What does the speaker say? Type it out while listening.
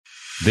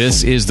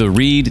This is the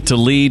Read to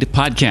Lead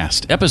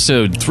podcast,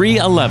 episode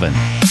 311.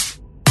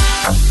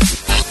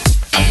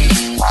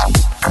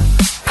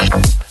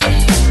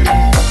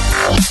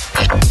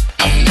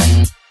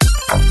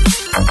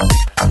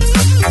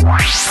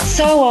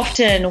 So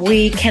often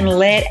we can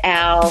let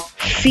our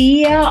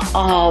fear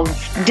of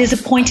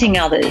disappointing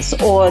others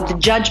or the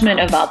judgment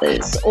of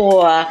others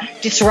or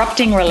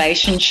disrupting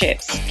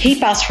relationships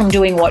keep us from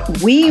doing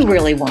what we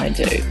really want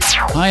to do.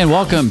 Hi, and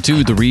welcome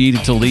to the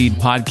Read to Lead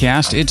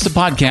podcast. It's the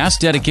podcast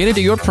dedicated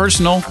to your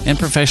personal and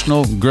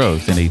professional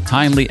growth. In a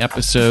timely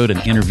episode and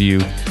interview,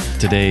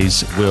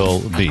 today's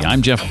will be.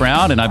 I'm Jeff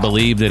Brown, and I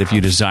believe that if you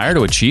desire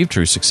to achieve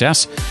true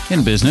success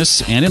in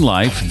business and in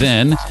life,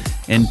 then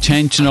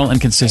intentional and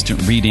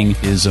consistent reading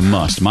is a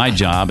must. My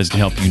job is to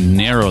help you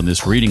narrow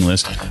this reading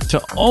list to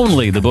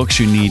only the books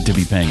you need to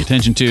be paying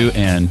attention to,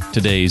 and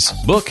today's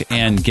book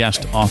and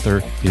guest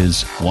author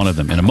is one of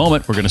them. In a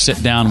moment, we're going to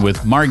sit down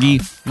with Margie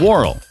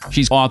Warrell.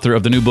 She's author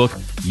of the new book,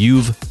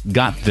 You've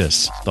Got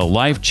This, The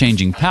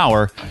Life-Changing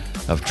Power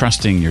of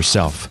Trusting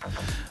Yourself.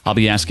 I'll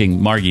be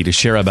asking Margie to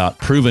share about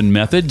proven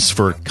methods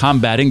for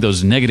combating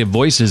those negative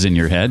voices in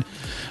your head,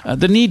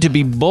 the need to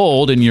be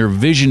bold in your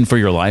vision for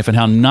your life, and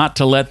how not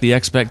to let the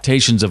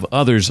expectations of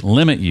others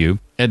limit you,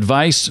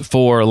 advice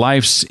for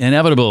life's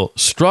inevitable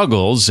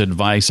struggles,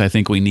 advice I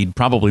think we need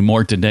probably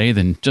more today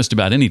than just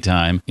about any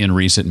time in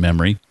recent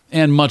memory,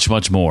 and much,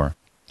 much more.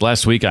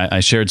 Last week,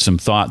 I shared some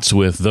thoughts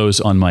with those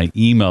on my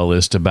email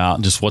list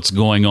about just what's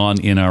going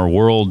on in our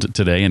world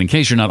today. And in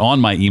case you're not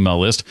on my email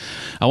list,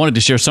 I wanted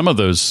to share some of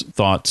those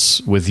thoughts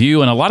with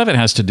you. And a lot of it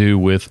has to do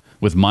with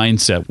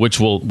mindset, which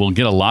will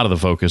get a lot of the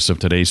focus of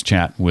today's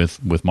chat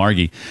with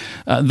Margie.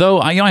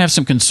 Though I have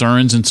some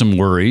concerns and some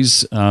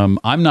worries. I'm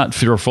not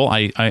fearful.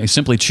 I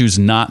simply choose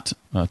not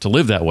to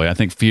live that way. I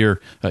think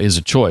fear is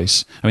a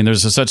choice. I mean,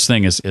 there's a such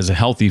thing as a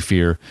healthy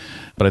fear,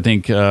 but I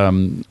think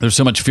there's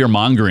so much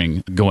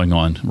fear-mongering going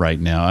on right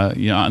now.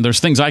 There's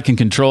things I can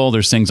control.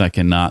 There's things I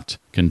cannot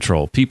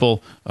control.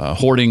 People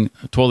hoarding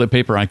toilet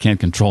paper, I can't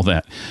control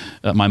that.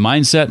 My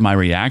mindset, my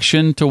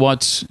reaction to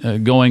what's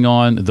going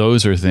on,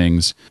 those are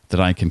things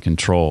that I can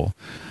control.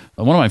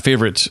 One of my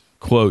favorite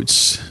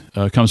quotes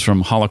comes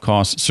from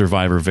Holocaust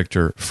survivor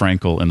Viktor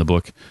Frankl in the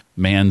book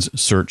Man's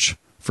Search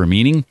for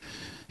Meaning.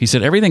 He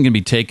said, everything can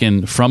be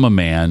taken from a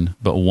man,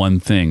 but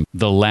one thing,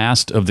 the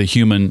last of the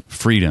human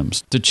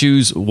freedoms, to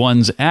choose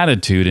one's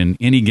attitude in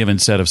any given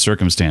set of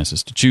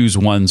circumstances, to choose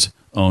one's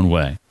own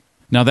way.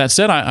 Now, that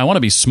said, I want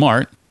to be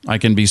smart. I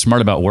can be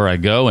smart about where I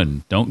go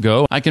and don't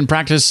go. I can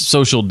practice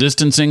social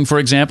distancing, for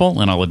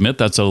example, and I'll admit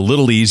that's a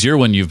little easier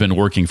when you've been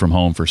working from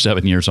home for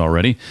 7 years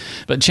already.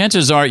 But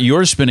chances are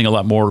you're spending a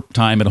lot more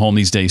time at home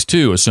these days,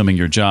 too, assuming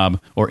your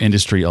job or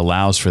industry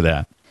allows for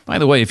that. By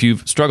the way, if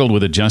you've struggled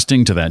with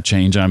adjusting to that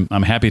change, I'm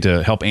happy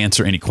to help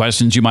answer any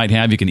questions you might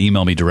have. You can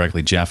email me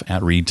directly,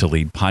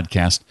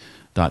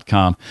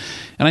 jeff@readtoleadpodcast.com.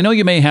 And I know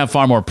you may have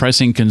far more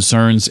pressing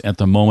concerns at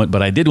the moment,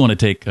 but I did want to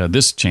take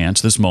this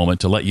moment,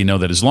 to let you know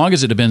that as long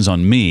as it depends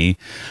on me,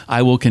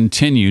 I will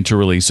continue to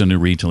release a new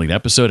Read to Lead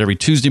episode every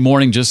Tuesday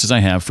morning, just as I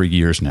have for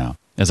years now.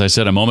 As I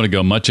said a moment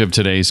ago, much of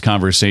today's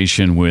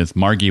conversation with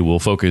Margie will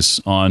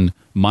focus on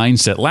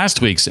mindset.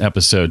 Last week's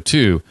episode,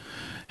 too,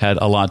 had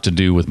a lot to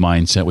do with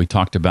mindset. We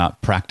talked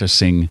about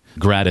practicing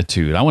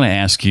gratitude. I want to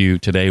ask you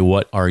today,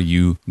 what are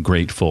you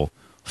grateful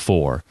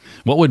for?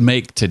 What would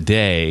make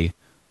today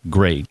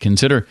great?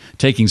 Consider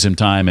taking some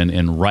time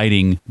and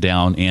writing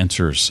down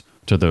answers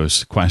to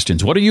those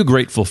questions. What are you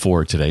grateful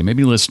for today?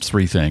 Maybe list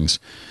 3 things.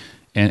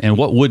 And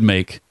what would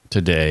make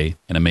today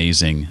an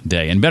amazing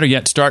day? And better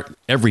yet, start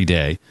every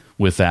day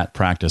with that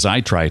practice. I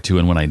try to,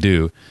 and when I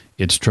do,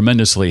 it's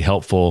tremendously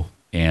helpful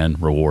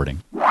and rewarding.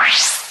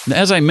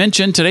 As I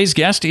mentioned, today's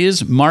guest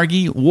is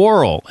Margie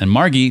Warrell, and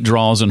Margie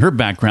draws on her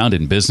background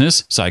in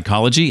business,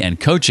 psychology, and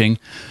coaching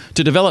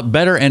to develop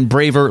better and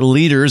braver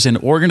leaders and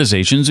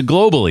organizations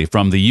globally,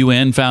 from the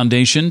UN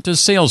Foundation to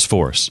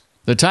Salesforce.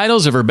 The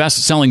titles of her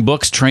best-selling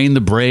books, Train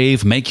the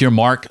Brave, Make Your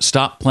Mark,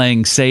 Stop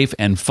Playing Safe,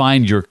 and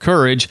Find Your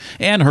Courage,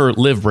 and her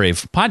Live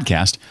Brave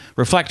podcast,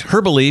 reflect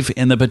her belief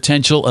in the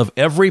potential of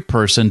every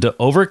person to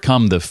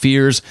overcome the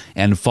fears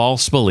and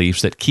false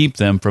beliefs that keep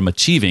them from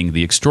achieving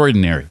the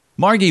extraordinary.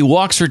 Margie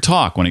walks her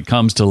talk when it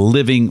comes to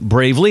living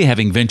bravely,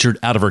 having ventured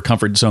out of her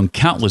comfort zone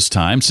countless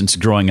times since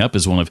growing up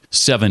as one of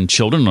 7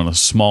 children on a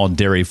small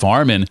dairy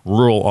farm in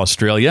rural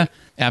Australia.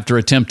 After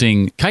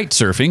attempting kite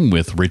surfing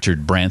with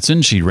Richard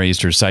Branson, she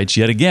raised her sights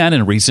yet again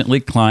and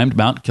recently climbed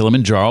Mount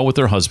Kilimanjaro with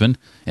her husband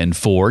and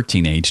 4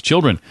 teenage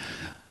children.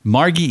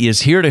 Margie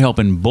is here to help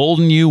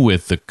embolden you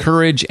with the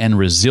courage and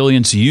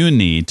resilience you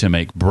need to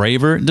make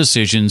braver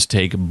decisions,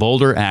 take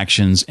bolder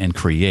actions, and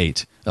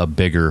create a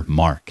bigger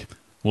mark.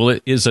 Well,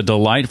 it is a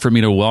delight for me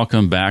to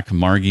welcome back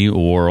Margie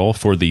Warrell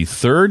for the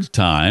 3rd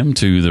time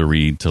to the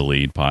Read to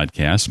Lead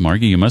podcast.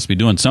 Margie, you must be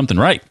doing something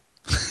right.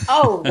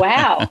 Oh,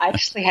 wow. I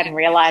actually hadn't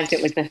realized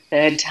it was the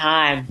third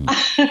time.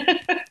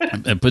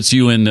 It puts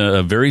you in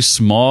a very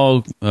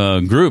small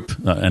group,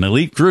 an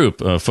elite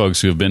group of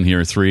folks who have been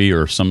here 3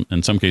 or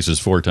in some cases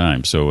 4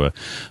 times. So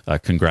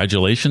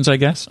congratulations, I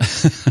guess.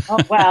 Oh,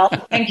 well,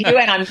 thank you.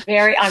 And I'm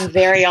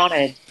very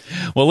honored.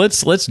 Well,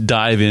 let's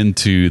dive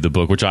into the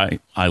book, which I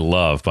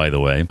love, by the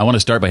way. I want to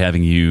start by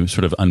having you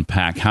sort of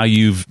unpack how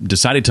you've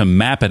decided to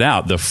map it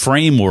out, the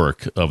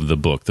framework of the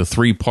book, the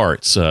 3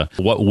 parts.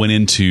 What went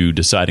into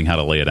deciding how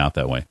to lay it out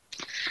that way?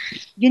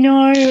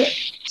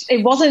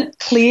 It wasn't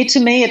clear to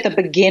me at the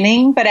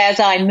beginning, but as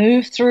I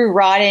moved through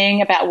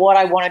writing about what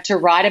I wanted to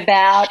write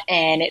about,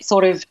 and it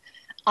sort of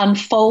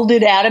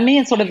unfolded out of me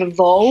and sort of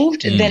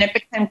evolved, then it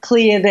became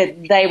clear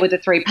that they were the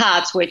 3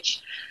 parts,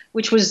 which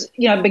was,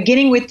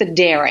 beginning with the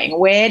daring.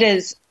 Where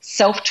does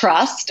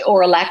self-trust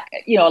or a lack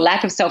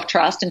of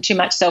self-trust and too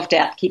much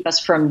self-doubt keep us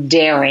from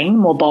daring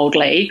more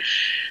boldly?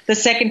 The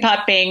second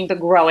part being the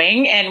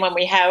growing, and when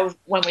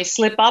we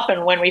slip up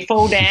and when we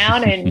fall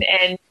down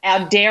and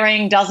our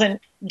daring doesn't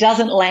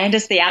land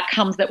us the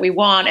outcomes that we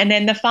want. And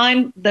then the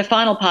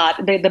final part,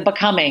 the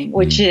becoming,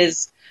 which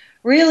is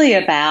really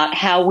about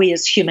how we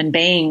as human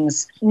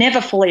beings never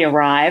fully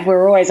arrive.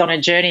 We're always on a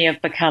journey of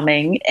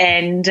becoming.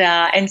 And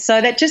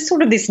so that just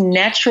sort of they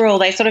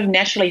sort of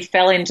naturally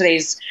fell into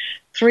these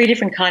 3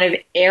 different kind of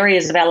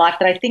areas of our life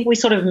that I think we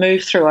sort of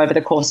move through over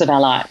the course of our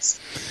lives.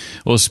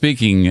 Well,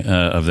 speaking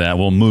of that,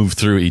 we'll move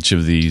through each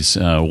of these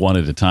one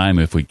at a time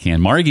if we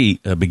can. Margie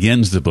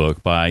begins the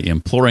book by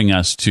imploring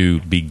us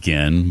to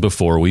begin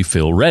before we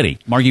feel ready.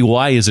 Margie,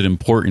 why is it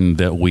important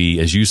that we,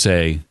 as you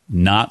say,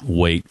 not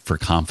wait for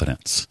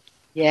confidence?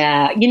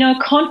 Yeah,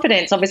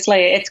 confidence, obviously,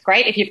 it's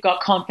great if you've got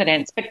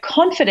confidence, but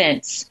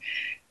confidence,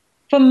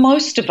 for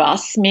most of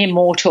us, mere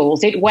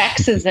mortals, it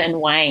waxes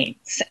and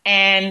wanes.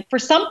 And for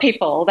some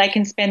people, they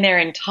can spend their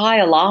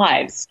entire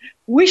lives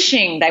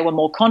wishing they were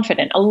more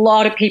confident. A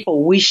lot of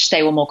people wish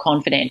they were more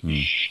confident.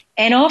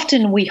 And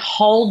often we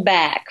hold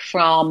back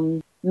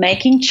from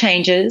making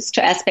changes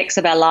to aspects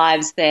of our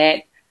lives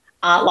that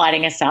aren't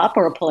lighting us up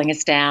or are pulling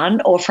us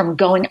down, or from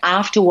going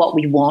after what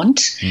we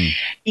want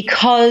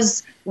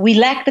because we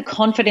lack the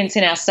confidence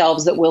in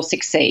ourselves that we'll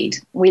succeed.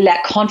 We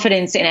lack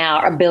confidence in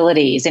our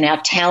abilities, in our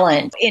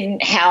talent, in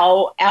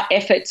how our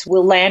efforts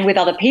will land with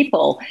other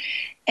people.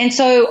 And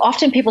so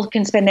often people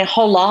can spend their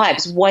whole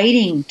lives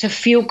waiting to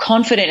feel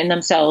confident in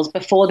themselves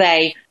before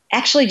they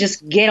actually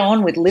just get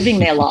on with living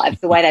their lives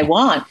the way they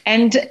want.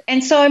 And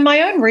so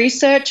my own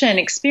research and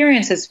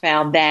experience has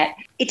found that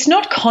it's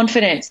not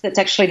confidence that's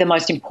actually the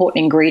most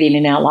important ingredient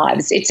in our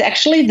lives. It's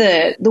actually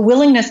the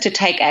willingness to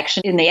take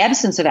action in the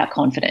absence of our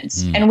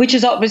confidence, and which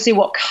is obviously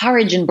what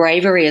courage and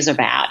bravery is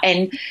about.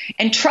 And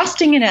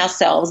trusting in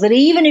ourselves that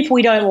even if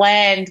we don't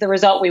land the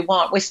result we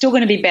want, we're still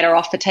going to be better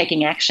off for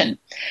taking action.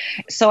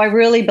 So I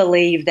really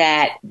believe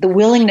that the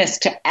willingness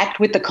to act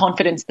with the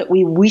confidence that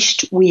we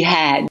wished we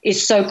had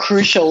is so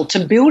crucial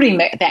to building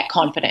that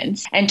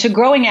confidence and to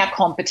growing our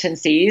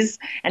competencies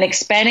and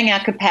expanding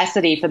our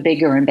capacity for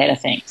bigger and better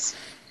things.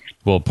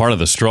 Well, part of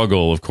the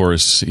struggle, of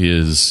course,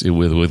 is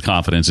with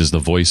confidence is the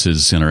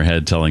voices in our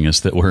head telling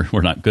us that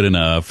we're not good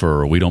enough,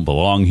 or we don't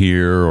belong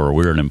here, or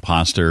we're an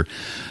imposter.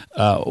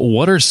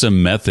 What are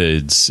some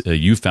methods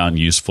you found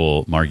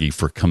useful, Margie,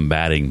 for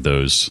combating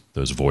those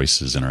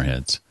voices in our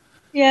heads?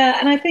 Yeah,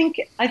 and I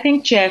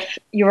think Jeff,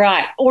 you're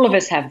right. All of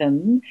us have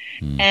them,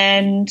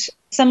 and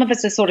some of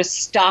us are sort of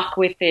stuck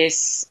with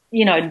this,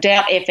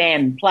 Doubt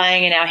FM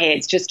playing in our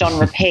heads just on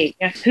repeat.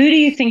 Who do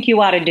you think you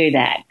are to do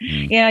that?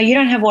 You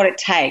don't have what it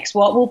takes.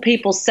 What will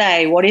people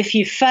say? What if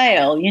you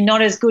fail? You're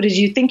not as good as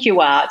you think you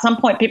are. At some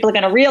point, people are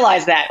going to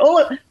realize that.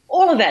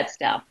 All of that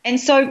stuff. And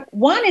so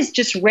one is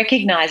just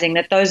recognizing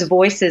that those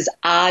voices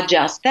are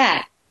just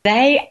that.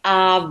 They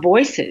are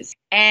voices,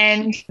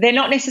 and they're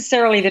not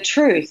necessarily the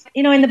truth.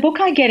 In the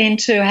book I get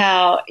into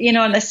how, in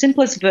the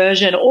simplest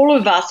version, all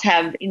of us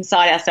have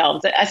inside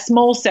ourselves a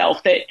small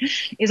self that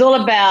is all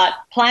about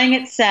playing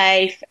it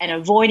safe and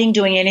avoiding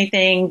doing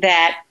anything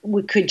that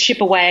we could chip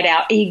away at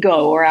our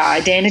ego or our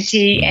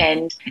identity.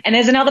 And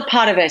there's another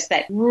part of us,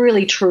 that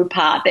really true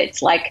part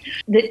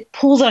that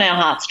pulls on our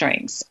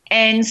heartstrings.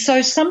 And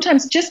so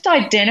sometimes just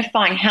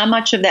identifying how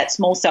much of that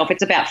small self,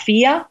 it's about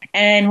fear.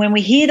 And when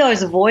we hear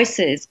those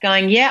voices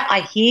going, yeah,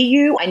 I hear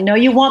you. I know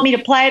you want me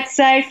to play it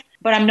safe,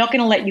 but I'm not going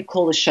to let you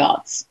call the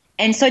shots.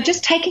 And so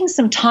just taking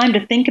some time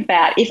to think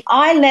about, if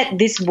I let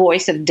this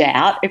voice of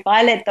doubt, if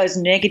I let those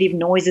negative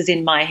noises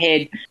in my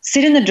head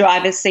sit in the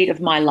driver's seat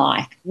of my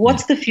life,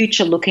 what's the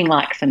future looking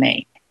like for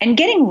me? And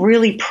getting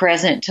really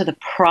present to the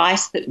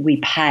price that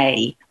we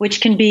pay, which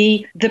can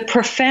be the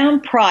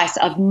profound price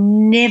of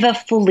never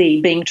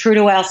fully being true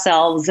to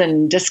ourselves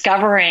and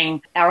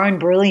discovering our own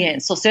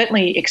brilliance, or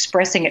certainly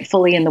expressing it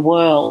fully in the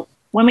world.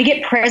 When we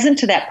get present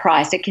to that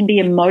price, it can be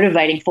a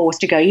motivating force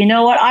to go, you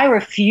know what, I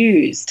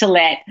refuse to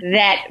let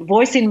that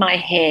voice in my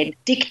head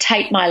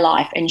dictate my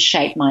life and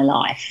shape my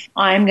life.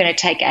 I'm going to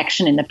take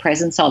action in the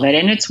presence of it.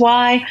 And it's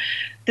why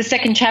The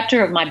second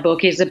chapter of my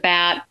book is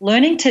about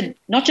learning to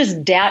not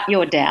just doubt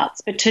your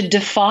doubts, but to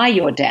defy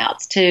your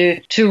doubts,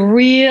 to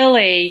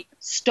really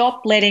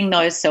stop letting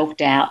those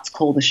self-doubts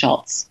call the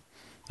shots.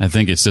 I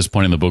think it's this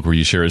point in the book where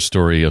you share a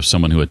story of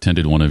someone who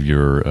attended one of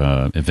your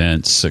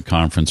events, a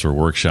conference or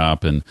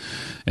workshop, and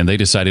they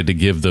decided to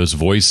give those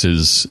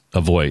voices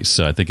a voice.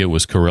 I think it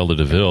was Corella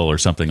DeVille or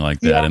something like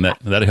that, Yeah. and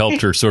that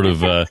helped her sort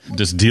of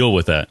just deal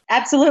with that.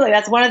 Absolutely.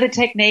 That's one of the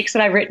techniques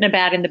that I've written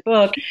about in the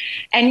book.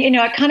 And,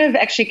 it kind of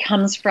actually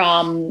comes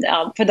from,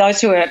 for those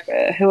who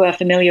are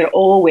familiar at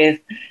all with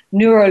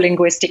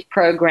neuro-linguistic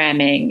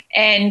programming.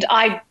 And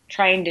I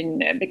trained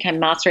and became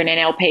master in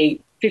NLP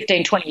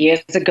 15, 20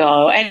 years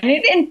ago,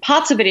 and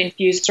parts of it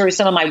infused through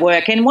some of my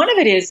work. And one of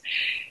it is,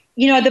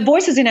 the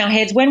voices in our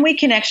heads, when we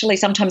can actually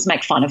sometimes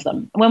make fun of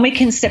them, when we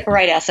can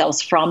separate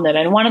ourselves from them.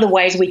 And one of the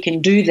ways we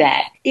can do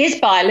that is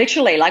by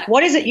literally, like,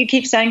 what is it you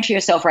keep saying to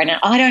yourself right now?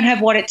 I don't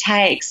have what it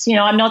takes.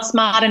 I'm not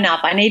smart enough.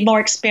 I need more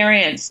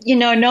experience.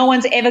 No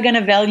one's ever going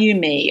to value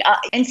me.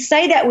 And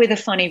say that with a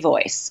funny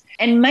voice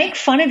and make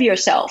fun of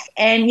yourself.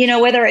 And,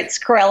 whether it's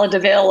Corella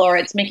DeVille or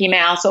it's Mickey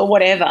Mouse or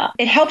whatever,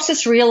 it helps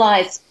us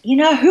realize,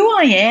 who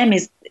I am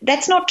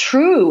that's not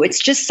true. It's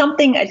just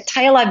a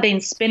tale I've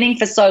been spinning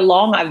for so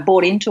long, I've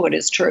bought into it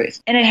as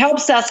truth. And it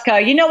helps us go,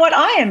 you know what,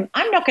 I'm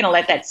not going to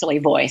let that silly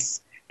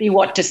voice be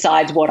what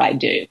decides what I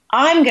do.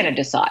 I'm going to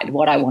decide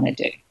what I want to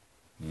do.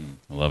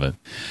 I love it.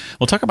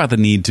 Well, talk about the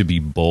need to be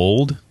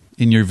bold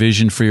in your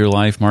vision for your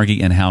life,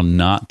 Margie, and how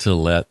not to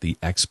let the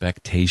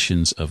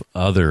expectations of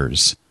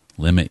others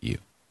limit you.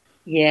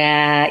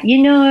 Yeah,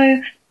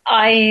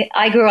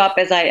 I grew up,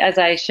 as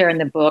I share in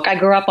the book, I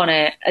grew up on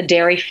a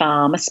dairy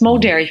farm, a small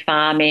dairy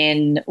farm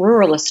in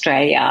rural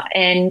Australia.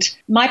 And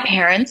my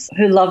parents,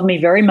 who loved me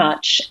very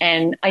much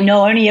and I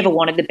know only ever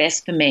wanted the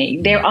best for me,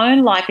 their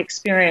own life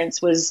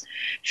experience was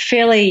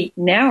fairly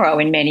narrow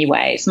in many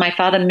ways. My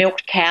father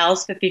milked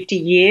cows for 50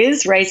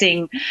 years,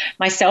 raising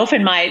myself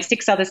and my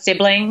 6 other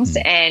siblings.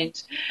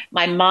 And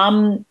my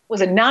mum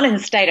was a nun and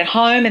stayed at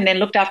home and then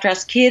looked after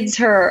us kids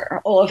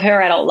all of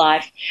her adult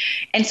life.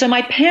 And so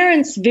my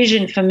parents'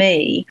 vision for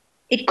me,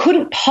 it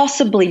couldn't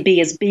possibly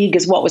be as big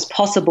as what was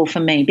possible for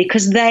me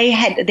because they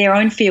had their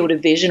own field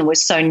of vision was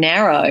so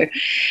narrow.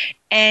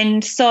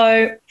 And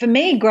so for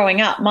me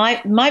growing up,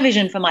 my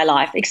vision for my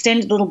life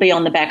extended a little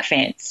beyond the back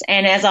fence.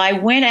 And as I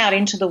went out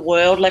into the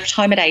world, left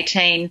home at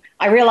 18,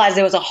 I realized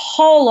there was a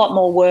whole lot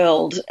more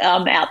world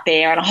out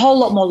there and a whole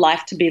lot more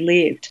life to be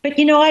lived. But,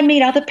 I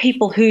meet other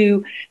people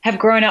who have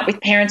grown up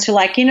with parents who are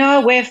like,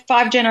 we're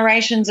 5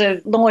 generations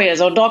of lawyers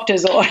or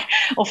doctors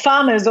or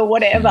farmers or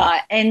whatever.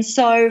 And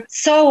so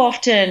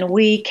often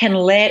we can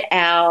let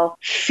our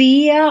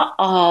fear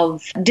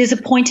of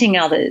disappointing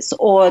others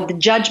or the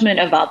judgment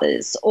of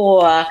others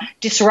or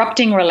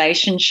disrupting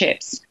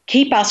relationships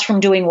keep us from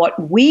doing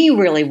what we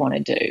really want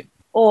to do.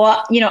 Or,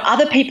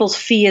 other people's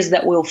fears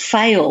that we'll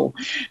fail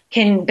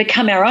can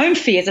become our own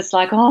fears. It's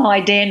like, oh, I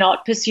dare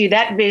not pursue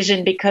that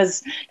vision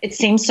because it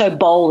seems so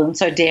bold and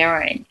so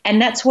daring. And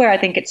that's where I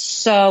think it's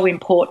so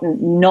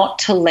important not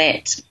to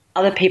let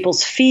other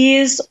people's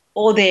fears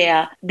or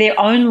their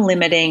own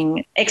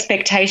limiting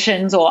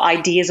expectations or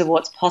ideas of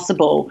what's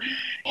possible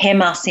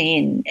hem us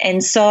in.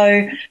 And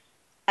so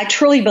I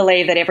truly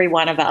believe that every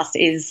one of us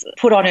is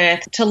put on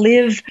earth to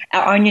live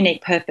our own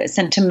unique purpose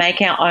and to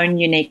make our own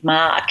unique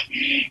mark,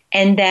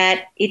 and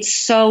that it's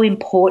so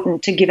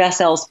important to give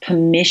ourselves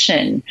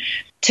permission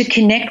to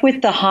connect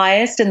with the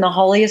highest and the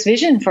holiest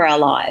vision for our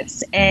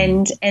lives.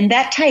 And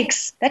that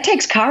takes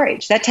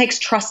courage. That takes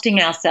trusting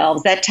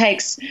ourselves. That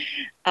takes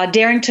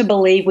daring to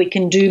believe we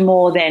can do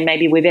more than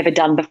maybe we've ever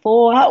done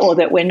before or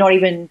that we're not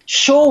even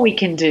sure we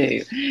can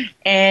do.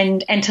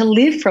 And to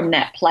live from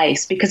that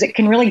place because it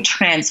can really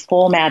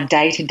transform our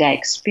day-to-day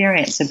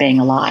experience of being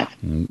alive.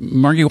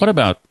 Margie, what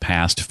about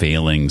past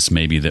failings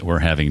maybe that we're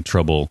having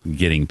trouble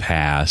getting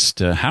past?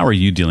 How are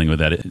you dealing with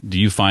that? Do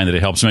you find that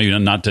it helps maybe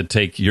not to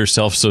take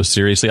yourself so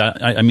seriously?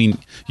 I mean,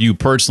 you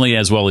personally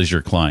as well as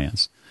your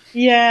clients.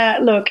 Yeah,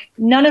 look,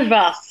 none of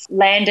us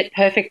land it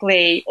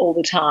perfectly all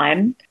the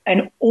time,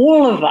 and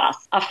all of us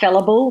are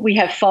fallible. We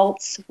have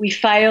faults, we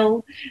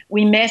fail,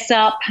 we mess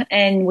up,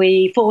 and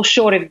we fall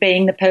short of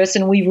being the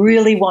person we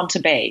really want to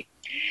be.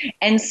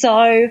 And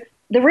so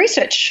the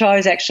research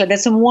shows, actually,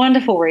 there's some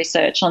wonderful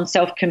research on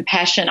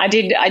self-compassion. I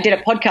did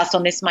a podcast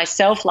on this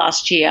myself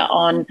last year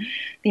on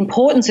the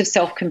importance of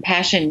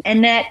self-compassion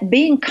and that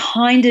being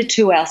kinder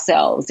to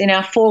ourselves in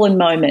our fallen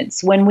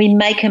moments when we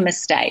make a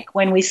mistake,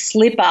 when we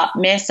slip up,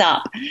 mess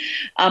up,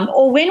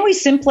 or when we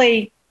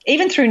simply,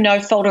 even through no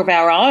fault of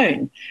our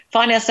own,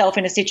 find ourselves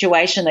in a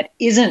situation that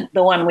isn't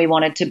the one we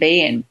wanted to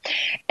be in.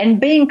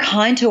 And being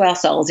kind to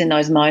ourselves in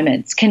those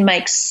moments can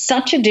make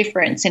such a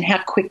difference in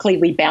how quickly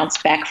we bounce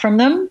back from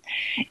them,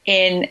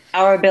 in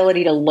our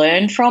ability to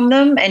learn from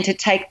them and to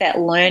take that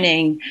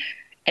learning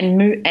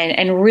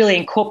and really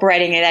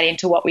incorporating that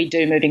into what we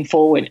do moving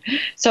forward.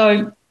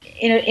 So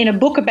in a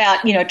book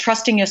about,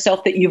 trusting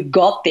yourself that you've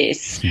got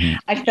this,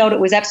 I felt it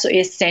was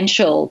absolutely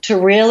essential to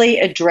really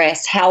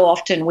address how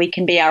often we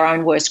can be our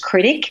own worst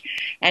critic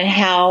and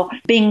how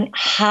being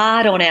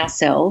hard on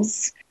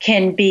ourselves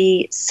can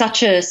be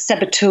such a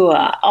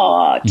saboteur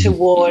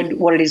toward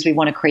what it is we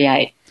want to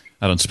create.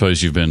 I don't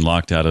suppose you've been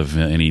locked out of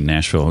any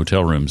Nashville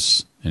hotel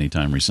rooms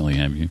anytime recently,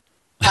 have you?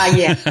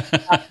 Yeah.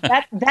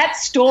 That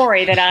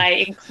story that I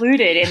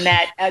included in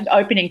that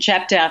opening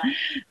chapter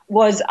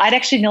was, I'd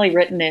actually nearly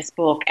written this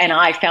book and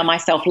I found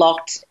myself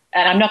locked.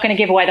 And I'm not going to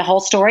give away the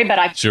whole story, but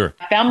I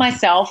found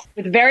myself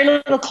with very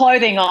little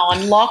clothing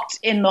on, locked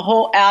in the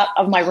hall, out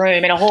of my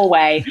room in a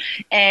hallway.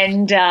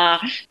 And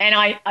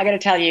I got to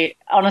tell you,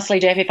 honestly,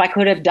 Jeff, if I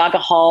could have dug a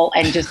hole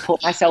and just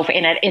put myself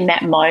in it in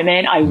that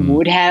moment, I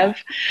would have.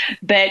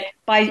 But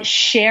by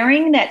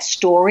sharing that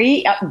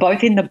story,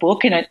 both in the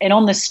book and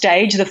on the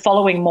stage the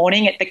following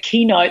morning at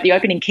the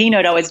opening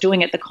keynote I was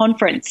doing at the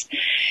conference,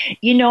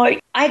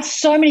 I had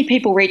so many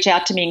people reach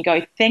out to me and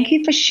go, thank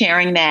you for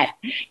sharing that.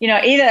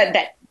 Either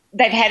that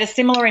they've had a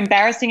similar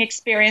embarrassing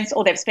experience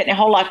or they've spent their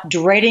whole life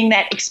dreading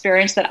that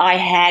experience that I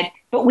had.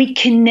 But we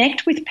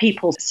connect with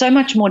people so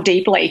much more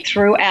deeply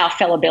through our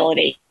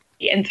fallibility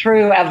and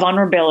through our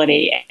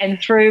vulnerability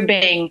and through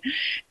being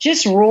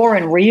just raw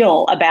and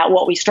real about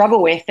what we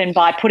struggle with, and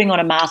by putting on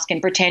a mask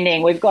and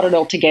pretending we've got it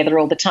all together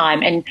all the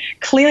time. And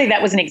clearly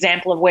that was an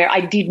example of where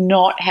I did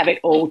not have it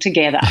all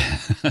together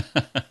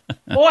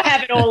or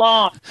have it all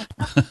on.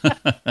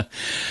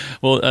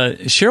 Well,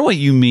 share what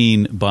you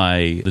mean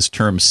by this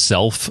term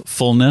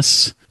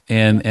self-fulness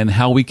and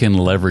how we can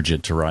leverage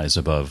it to rise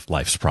above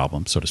life's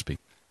problems, so to speak.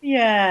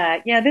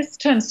 Yeah, this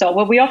term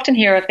we often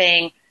hear of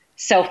being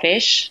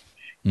selfish.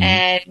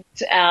 And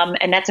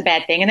that's a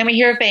bad thing. And then we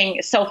hear of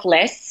being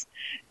selfless,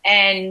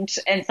 and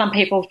some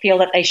people feel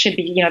that they should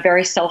be,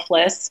 very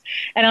selfless.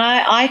 And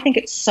I think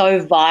it's so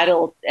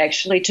vital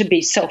actually to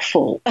be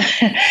self-full.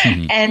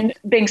 And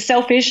being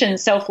selfish and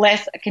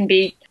selfless can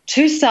be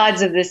two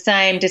sides of the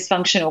same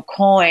dysfunctional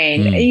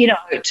coin.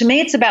 To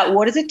me, it's about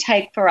what does it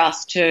take for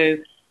us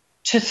to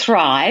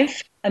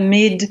thrive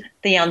amid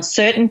the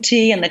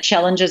uncertainty and the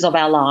challenges of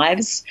our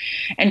lives,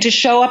 and to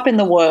show up in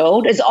the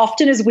world as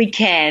often as we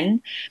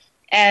can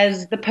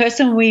as the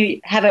person we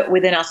have it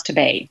within us to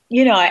be,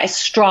 as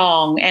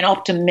strong and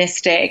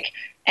optimistic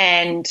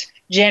and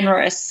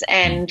generous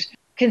and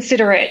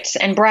considerate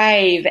and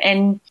brave.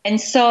 And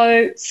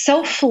so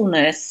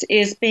selffulness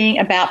is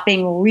about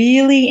being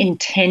really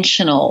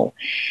intentional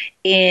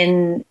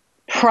in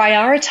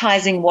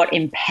prioritizing what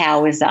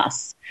empowers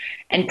us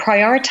and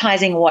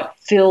prioritizing what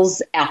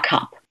fills our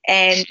cup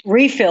and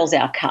refills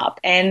our cup.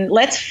 And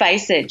let's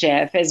face it,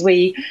 Jeff, as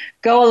we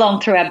go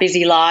along through our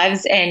busy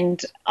lives, and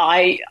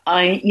I've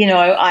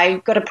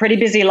got a pretty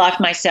busy life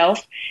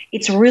myself,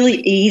 it's really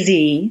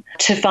easy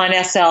to find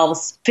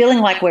ourselves feeling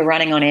like we're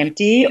running on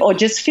empty, or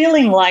just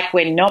feeling like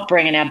we're not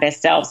bringing our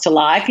best selves to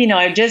life,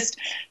 just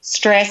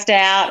stressed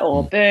out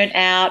or burnt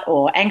out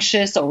or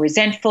anxious or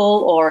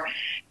resentful, or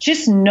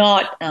just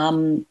not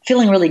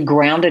feeling really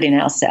grounded in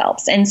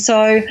ourselves. And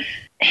so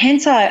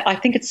hence, I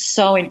think it's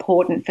so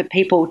important for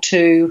people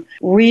to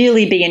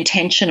really be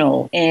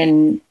intentional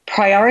in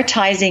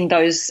prioritizing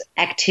those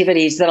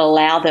activities that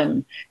allow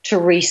them to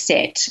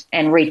reset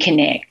and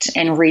reconnect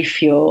and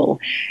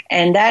refuel.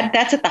 And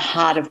that's at the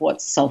heart of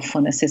what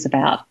selffulness is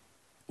about.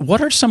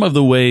 What are some of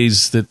the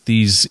ways that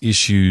these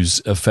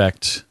issues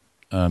affect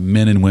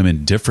men and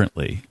women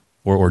differently,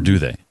 or do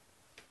they?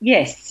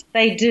 Yes,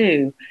 they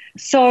do.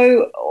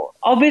 So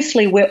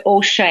obviously we're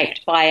all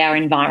shaped by our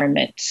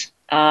environment.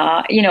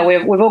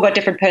 We've all got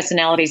different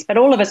personalities, but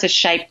all of us are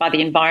shaped by the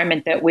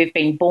environment that we've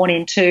been born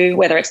into,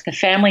 whether it's the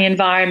family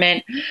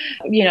environment,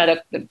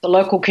 the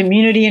local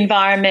community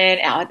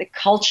environment, the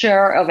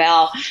culture of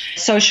our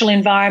social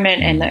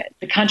environment, and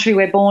the country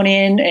we're born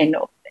in.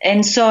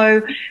 And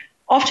so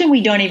often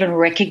we don't even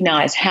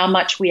recognize how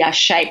much we are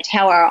shaped,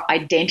 how our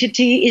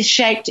identity is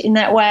shaped in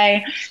that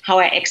way, how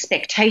our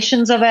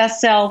expectations of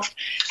ourselves,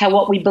 how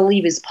what we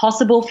believe is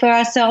possible for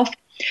ourselves.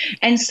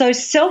 And so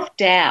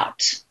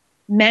self-doubt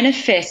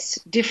manifests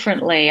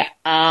differently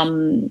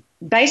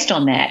based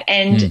on that.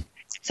 And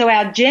so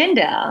our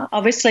gender,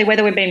 obviously,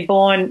 whether we've been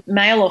born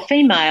male or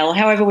female,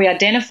 however we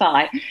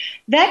identify,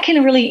 that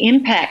can really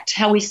impact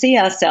how we see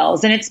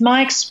ourselves. And it's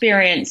my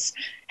experience,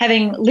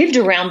 having lived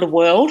around the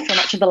world for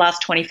much of the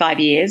last 25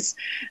 years,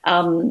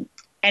 and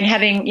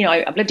having,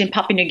 I've lived in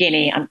Papua New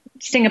Guinea,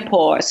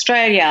 Singapore,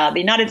 Australia, the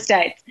United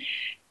States,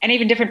 and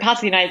even different parts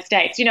of the United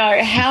States,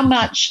 how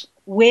much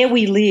where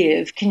we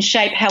live can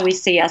shape how we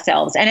see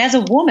ourselves. And as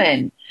a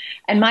woman,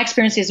 and my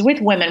experience is with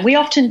women, we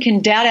often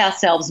can doubt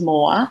ourselves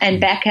more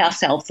and back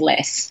ourselves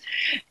less.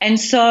 And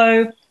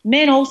so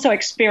men also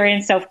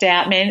experience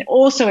self-doubt. Men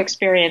also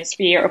experience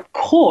fear. Of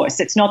course,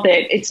 it's not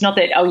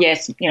that oh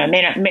yes,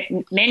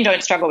 men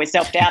don't struggle with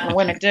self-doubt and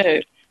women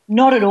do.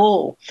 Not at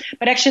all.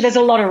 But actually there's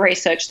a lot of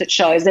research that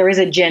shows there is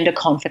a gender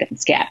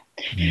confidence gap.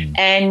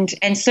 And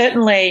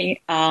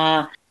certainly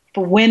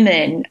for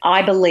women,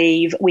 I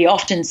believe we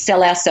often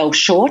sell ourselves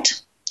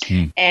short,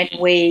 and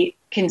we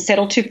can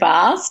settle too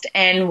fast,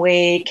 and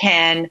we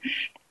can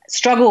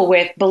struggle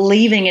with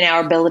believing in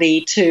our ability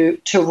to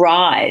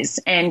rise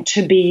and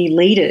to be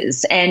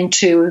leaders and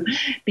to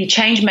be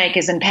change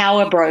makers and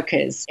power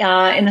brokers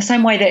in the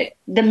same way that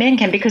the men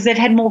can, because they've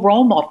had more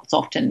role models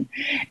often.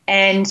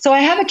 And so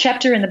I have a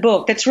chapter in the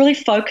book that's really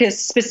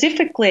focused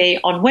specifically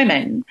on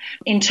women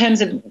in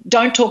terms of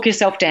don't talk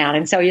yourself down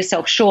and sell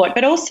yourself short,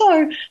 but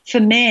also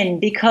for men,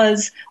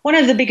 because one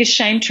of the biggest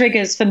shame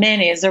triggers for men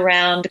is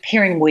around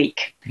appearing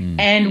weak.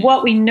 And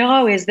what we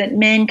know is that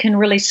men can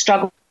really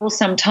struggle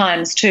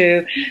sometimes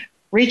to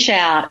reach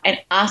out and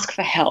ask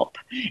for help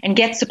and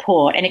get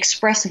support and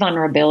express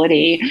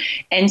vulnerability.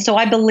 And so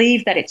I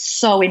believe that it's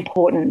so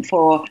important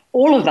for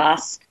all of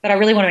us, but I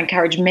really want to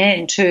encourage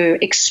men to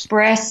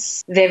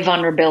express their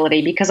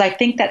vulnerability, because I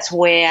think that's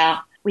where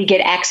we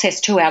get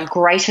access to our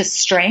greatest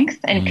strength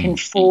and can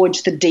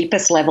forge the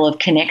deepest level of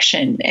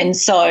connection. And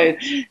so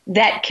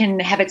that can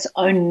have its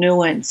own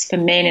nuance for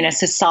men in a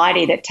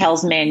society that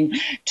tells men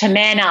to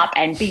man up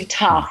and be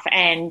tough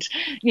and,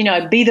 you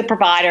know, be the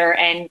provider.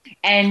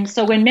 And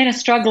so when men are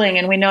struggling,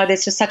 and we know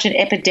there's just such an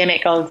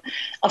epidemic of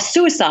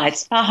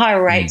suicides, far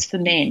higher rates for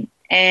men.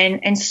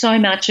 And so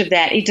much of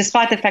that,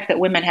 despite the fact that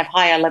women have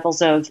higher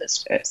levels of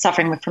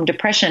suffering from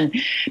depression,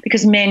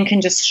 because men can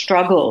just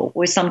struggle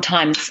with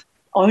sometimes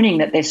owning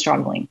that they're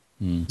struggling.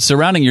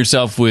 Surrounding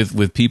yourself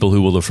with people who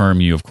will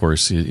affirm you, of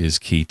course, is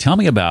key. Tell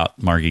me about,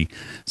 Margie,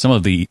 some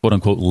of the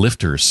quote-unquote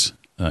lifters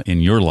in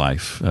your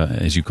life,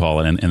 as you call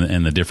it,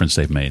 and the difference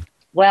they've made.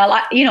 Well,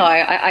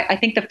 I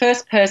think the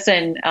first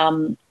person,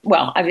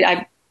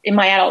 in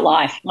my adult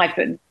life, my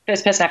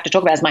first person I have to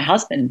talk about is my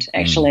husband,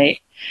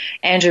 actually.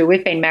 Andrew,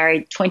 we've been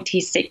married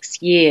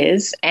 26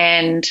 years,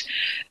 and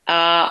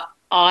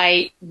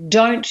I'm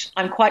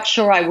quite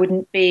sure I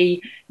wouldn't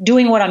be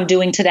doing what I'm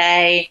doing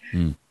today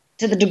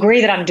to the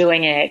degree that I'm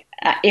doing it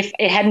if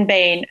it hadn't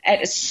been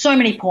at so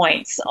many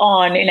points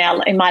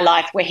in my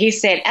life where he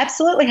said,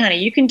 absolutely, honey,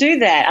 you can do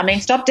that. I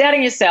mean, stop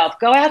doubting yourself.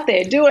 Go out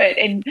there, do it.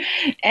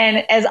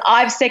 And as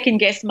I've second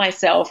guessed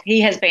myself,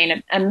 he has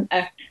been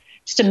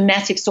just a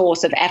massive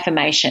source of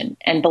affirmation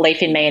and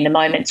belief in me in the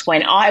moments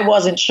when I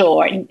wasn't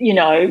sure,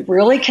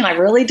 really, can I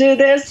really do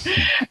this?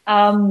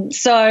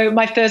 So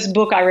my first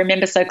book, I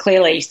remember so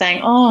clearly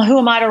saying, oh, who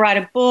am I to write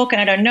a book?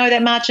 And I don't know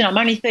that much, and I'm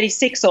only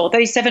 36 or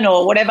 37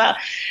 or whatever.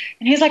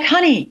 And he's like,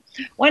 honey,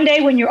 one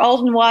day when you're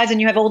old and wise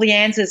and you have all the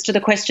answers to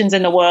the questions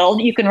in the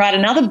world, you can write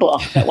another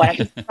book. But why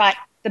don't you write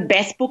the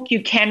best book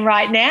you can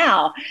right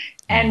now?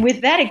 And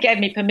with that, it gave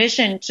me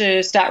permission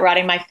to start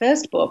writing my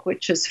first book,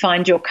 which was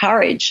Find Your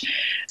Courage.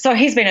 So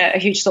he's been a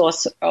huge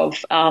source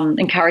of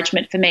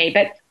encouragement for me.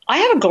 But I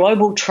have a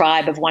global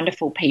tribe of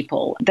wonderful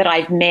people that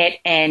I've met,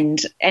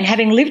 and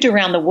having lived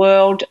around the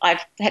world,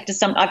 I've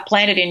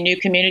planted in new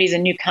communities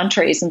and new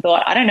countries and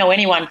thought, I don't know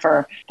anyone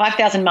for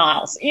 5,000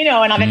 miles, and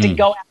I've had to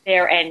go out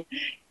there and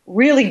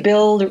really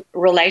build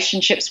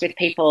relationships with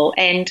people.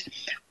 And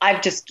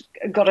I've just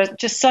got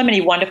just so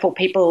many wonderful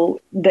people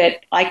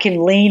that I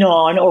can lean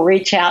on or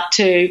reach out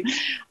to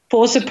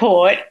for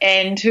support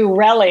and to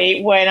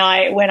rally when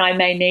I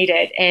may need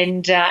it.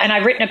 And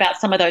I've written about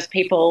some of those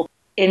people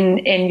in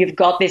You've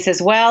Got This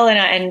as well.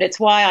 And it's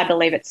why I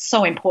believe it's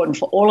so important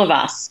for all of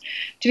us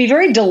to be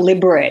very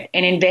deliberate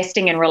in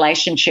investing in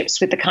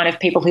relationships with the kind of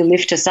people who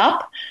lift us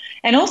up,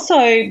 and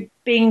also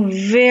being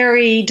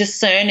very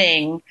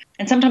discerning.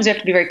 And sometimes we have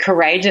to be very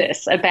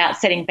courageous about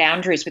setting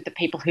boundaries with the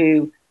people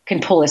who can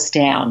pull us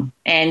down.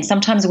 And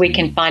sometimes we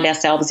can find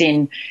ourselves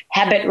in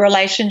habit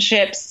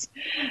relationships,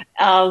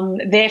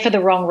 there for the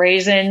wrong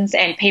reasons,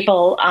 and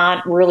people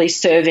aren't really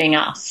serving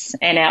us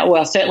and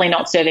certainly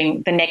not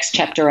serving the next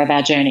chapter of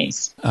our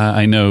journeys.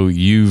 I know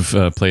you've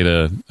played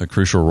a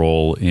crucial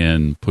role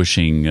in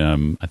pushing,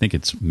 I think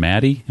it's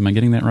Maddie, am I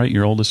getting that right,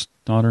 your oldest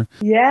daughter?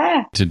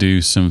 Yeah. To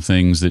do some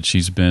things that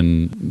she's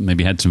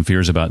maybe had some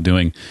fears about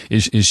doing.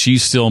 Is she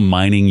still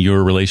mining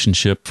your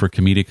relationship for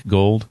comedic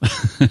gold?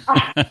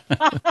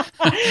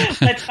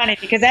 That's funny,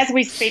 because as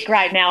we speak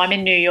right now, I'm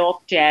in New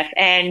York, Jeff,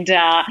 and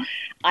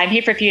I'm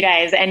here for a few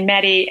days, and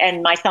Maddie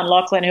and my son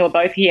Lachlan, who are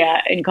both here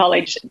in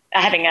college,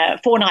 are having a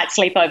 4-night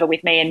sleepover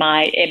with me in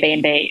my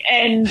Airbnb.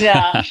 And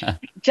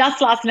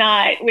just last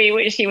night,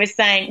 she was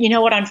saying, you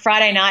know what, on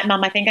Friday night,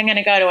 Mum, I think I'm going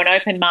to go to an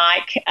open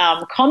mic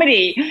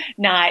comedy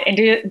night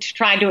and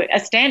try and do a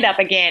stand-up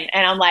again.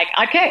 And I'm like,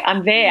 okay,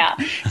 I'm there.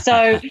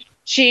 So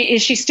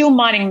she's still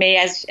mining me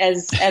as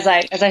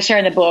I share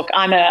in the book.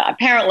 I'm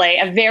apparently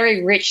a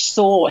very rich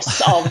source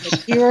of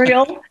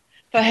material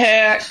for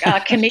her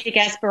comedic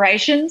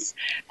aspirations.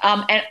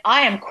 And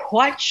I am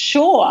quite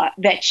sure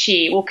that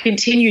she will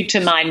continue to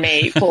mine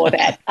me for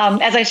that.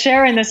 As I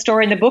share in the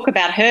story in the book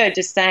about her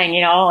just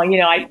saying,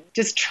 I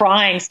just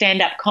trying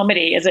stand-up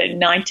comedy as a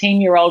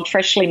 19-year-old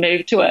freshly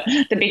moved to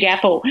the Big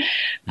Apple.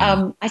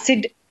 I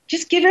said,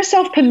 just give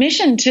yourself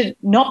permission to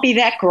not be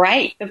that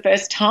great the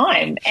first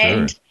time.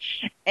 Sure.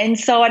 And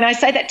so I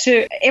say that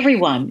to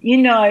everyone,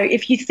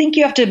 if you think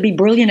you have to be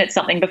brilliant at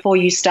something before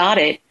you start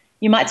it,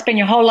 You might spend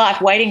your whole life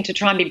waiting to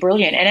try and be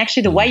brilliant. And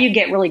actually the way you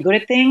get really good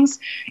at things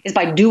is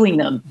by doing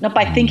them, not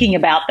by thinking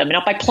about them,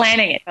 not by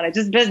planning it, but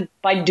just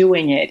by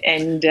doing it.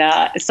 And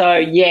so,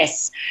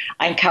 yes,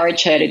 I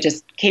encourage her to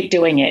just keep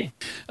doing it.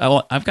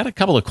 Well, I've got a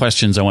couple of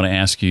questions I want to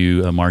ask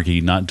you,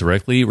 Margie, not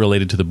directly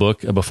related to the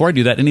book. Before I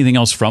do that, anything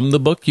else from the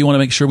book you want to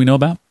make sure we know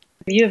about?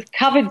 You've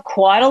covered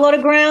quite a lot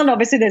of ground.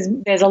 Obviously,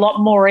 there's a lot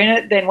more in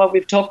it than what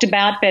we've talked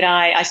about, but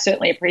I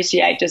certainly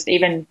appreciate just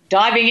even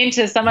diving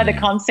into some of the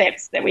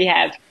concepts that we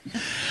have.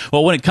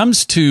 Well, when it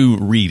comes to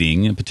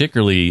reading,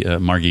 particularly,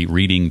 Margie,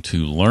 reading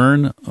to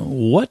learn,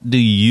 what do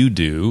you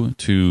do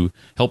to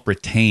help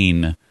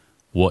retain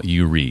what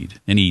you read?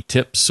 Any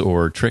tips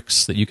or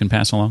tricks that you can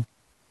pass along?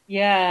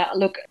 Yeah,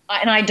 look,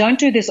 and I don't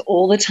do this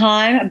all the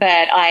time,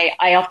 but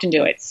I often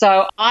do it.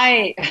 So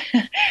I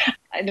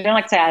don't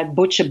like to say I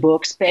butcher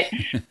books, but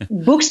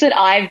books that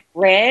I've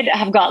read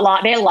have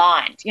got they're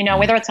lined. You know,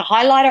 whether it's a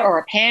highlighter or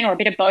a pen or a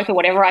bit of both or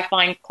whatever I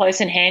find close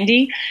and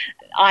handy,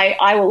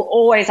 I will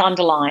always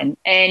underline.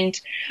 And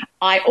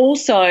I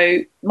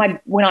also, when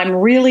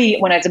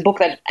it's a book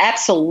that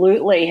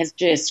absolutely has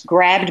just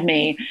grabbed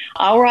me,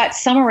 I'll write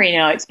summary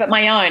notes, but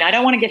my own. I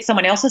don't want to get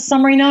someone else's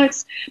summary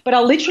notes, but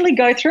I'll literally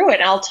go through it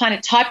and I'll kind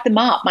of type them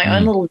up, my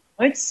own little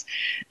notes.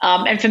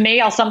 And for me,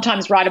 I'll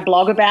sometimes write a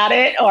blog about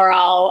it, or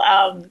I'll,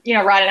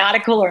 write an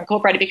article or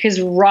incorporate it,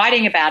 because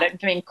writing about it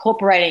and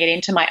incorporating it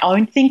into my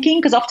own thinking,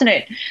 because often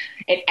it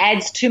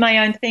adds to my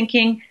own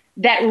thinking,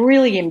 that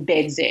really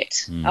embeds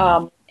it.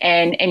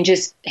 And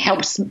just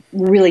helps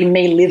really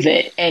me live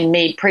it and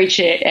me preach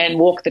it and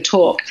walk the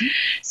talk.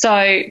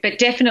 So, but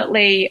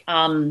definitely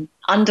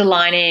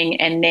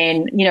underlining and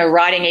then,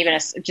 writing even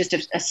just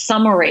a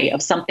summary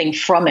of something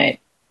from it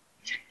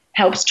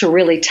helps to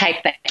really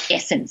take that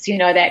essence,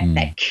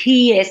 that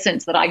key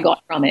essence that I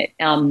got from it,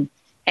 and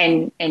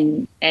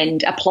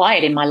apply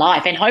it in my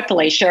life, and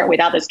hopefully share it with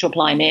others to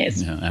apply in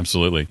theirs. Yeah,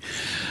 absolutely.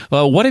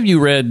 Well, what have you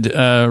read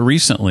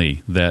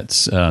recently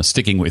that's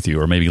sticking with you,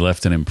 or maybe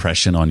left an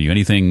impression on you?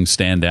 Anything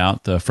stand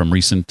out from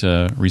recent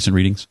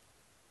readings?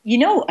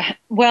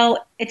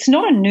 Well, it's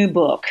not a new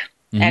book,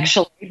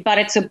 actually, but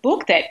it's a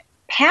book that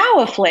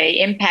powerfully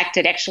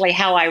impacted actually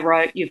how I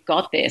wrote You've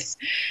Got This.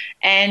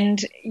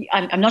 And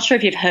I'm not sure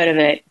if you've heard of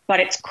it, but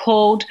it's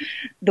called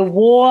The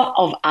War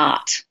of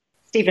Art,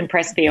 Stephen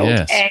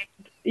Pressfield.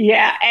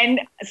 Yes.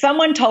 And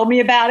someone told me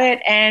about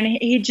it, and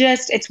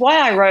it's why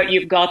I wrote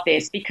You've Got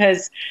This,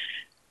 because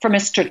from a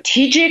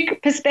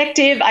strategic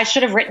perspective, I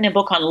should have written a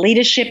book on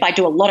leadership. I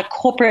do a lot of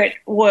corporate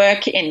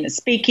work in the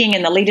speaking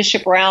and the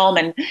leadership realm,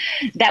 and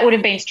that would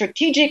have been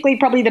strategically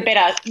probably the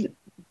better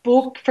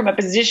book from a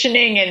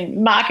positioning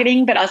and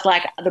marketing. But I was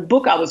like, the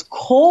book I was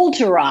called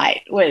to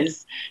write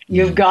was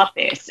You've Got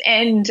This.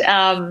 And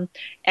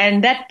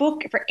that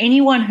book, for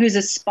anyone who's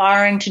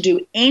aspiring to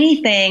do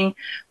anything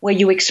where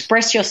you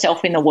express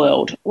yourself in the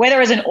world, whether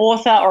as an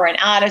author or an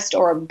artist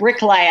or a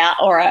bricklayer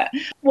or a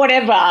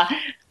whatever,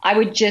 I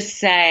would just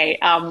say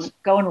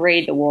go and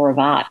read The War of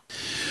Art.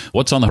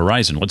 What's on the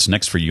horizon? What's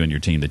next for you and your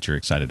team that you're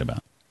excited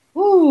about?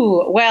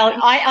 Well,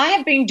 I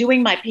have been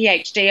doing my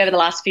PhD over the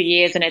last few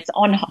years, and it's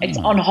on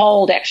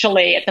hold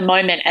actually at the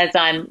moment as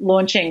I'm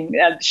launching,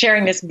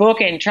 sharing this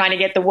book and trying to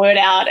get the word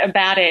out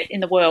about it in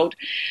the world.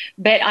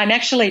 But I'm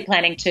actually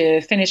planning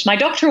to finish my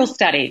doctoral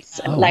studies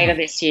later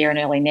this year and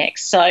early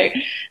next. So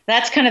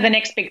that's kind of the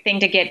next big thing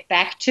to get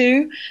back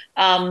to.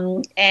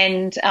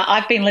 And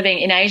I've been living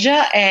in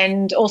Asia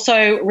and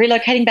also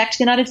relocating back to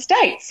the United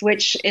States,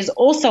 which is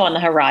also on the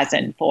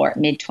horizon for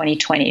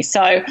mid-2020.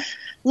 So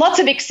lots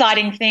of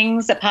exciting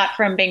things apart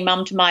from being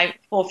mum to my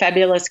 4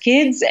 fabulous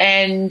kids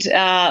and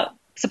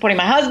supporting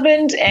my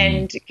husband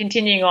and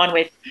continuing on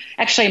with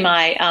actually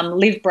my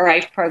Live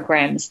Brave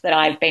programs that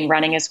I've been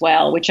running as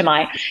well, which are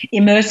my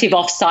immersive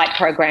off-site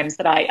programs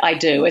that I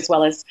do, as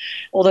well as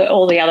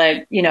all the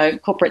other,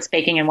 corporate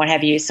speaking and what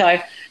have you. So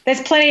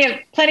there's plenty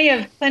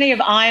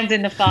of irons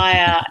in the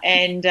fire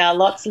and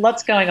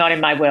lots going on in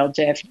my world,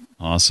 Jeff.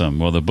 Awesome.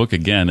 Well, the book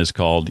again is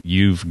called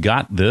You've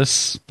Got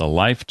This: The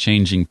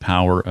Life-Changing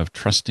Power of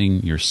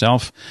Trusting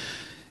Yourself.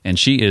 And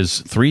she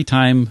is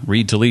 3-time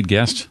Read to Lead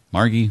guest,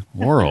 Margie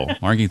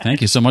Warrell. Margie,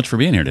 thank you so much for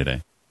being here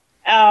today.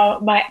 Oh,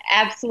 my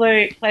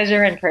absolute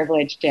pleasure and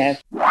privilege,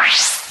 Jeff.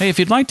 Hey, if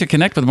you'd like to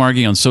connect with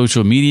Margie on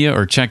social media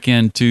or check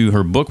into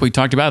her book we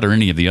talked about or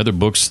any of the other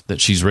books that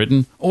she's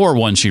written or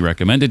one she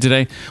recommended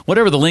today,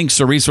 whatever the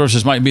links or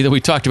resources might be that we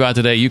talked about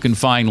today, you can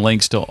find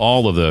links to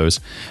all of those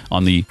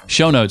on the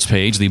show notes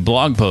page, the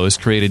blog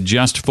post created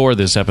just for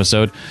this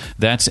episode.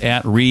 That's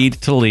at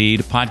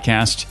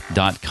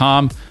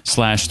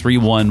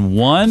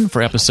readtoleadpodcast.com/311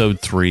 for episode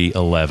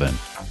 311.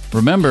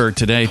 Remember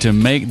today to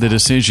make the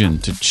decision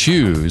to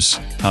choose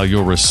how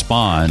you'll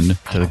respond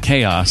to the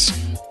chaos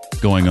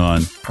going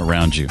on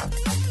around you.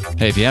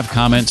 Hey, if you have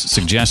comments,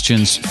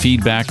 suggestions,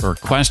 feedback, or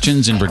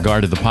questions in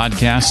regard to the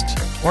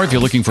podcast, or if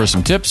you're looking for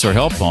some tips or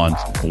help on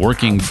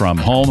working from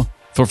home,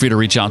 feel free to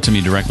reach out to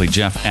me directly,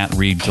 Jeff at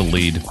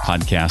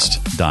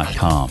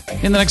readtoleadpodcast.com.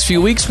 In the next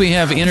few weeks, we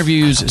have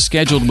interviews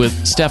scheduled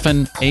with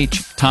Stephan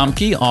H.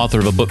 Tomke, author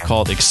of a book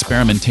called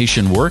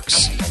Experimentation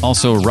Works.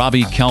 Also,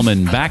 Robbie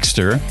Kelman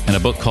Baxter, and a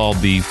book called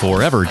The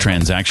Forever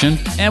Transaction.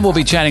 And we'll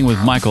be chatting with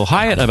Michael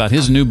Hyatt about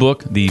his new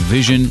book, The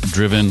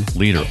Vision-Driven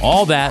Leader.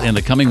 All that in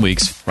the coming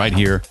weeks right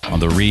here on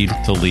the Read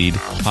to Lead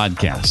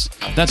podcast.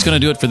 That's going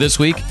to do it for this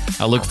week.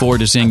 I look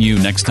forward to seeing you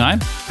next time.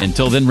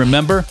 Until then,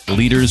 remember,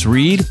 leaders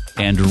read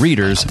and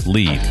readers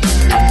lead.